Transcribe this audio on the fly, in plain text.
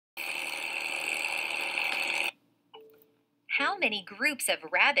How many groups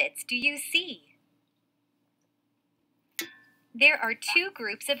of rabbits do you see? There are two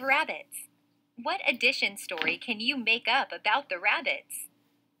groups of rabbits. What addition story can you make up about the rabbits?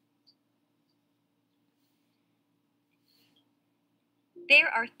 There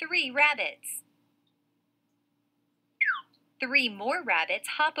are 3 rabbits. 3 more rabbits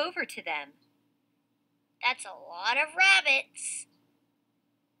hop over to them. That's a lot of rabbits.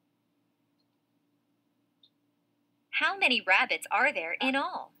 How many rabbits are there in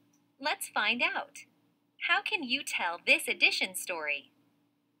all? Let's find out. How can you tell this addition story?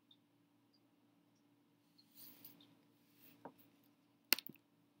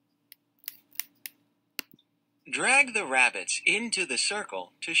 Drag the rabbits into the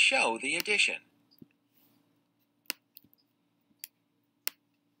circle to show the addition.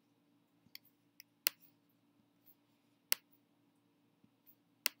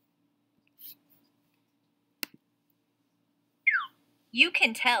 You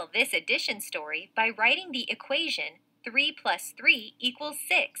can tell this addition story by writing the equation 3 plus 3 equals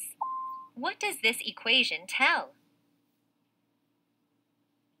 6. What does this equation tell?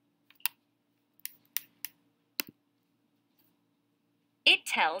 It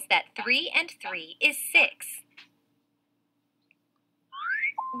tells that 3 and 3 is 6.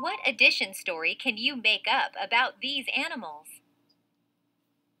 What addition story can you make up about these animals?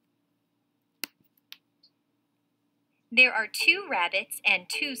 There are 2 rabbits and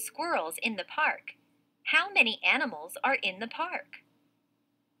 2 squirrels in the park. How many animals are in the park?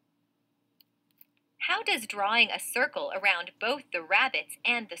 How does drawing a circle around both the rabbits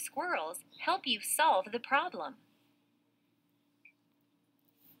and the squirrels help you solve the problem?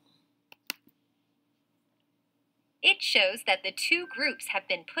 It shows that the 2 groups have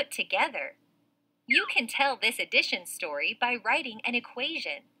been put together. You can tell this addition story by writing an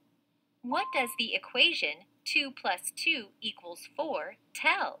equation. What does the equation 2 plus 2 equals 4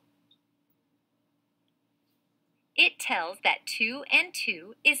 tell? It tells that 2 and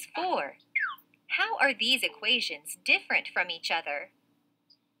 2 is 4. How are these equations different from each other?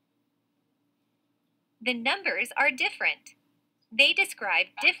 The numbers are different. They describe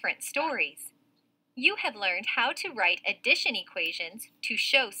different stories. You have learned how to write addition equations to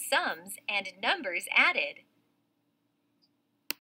show sums and numbers added.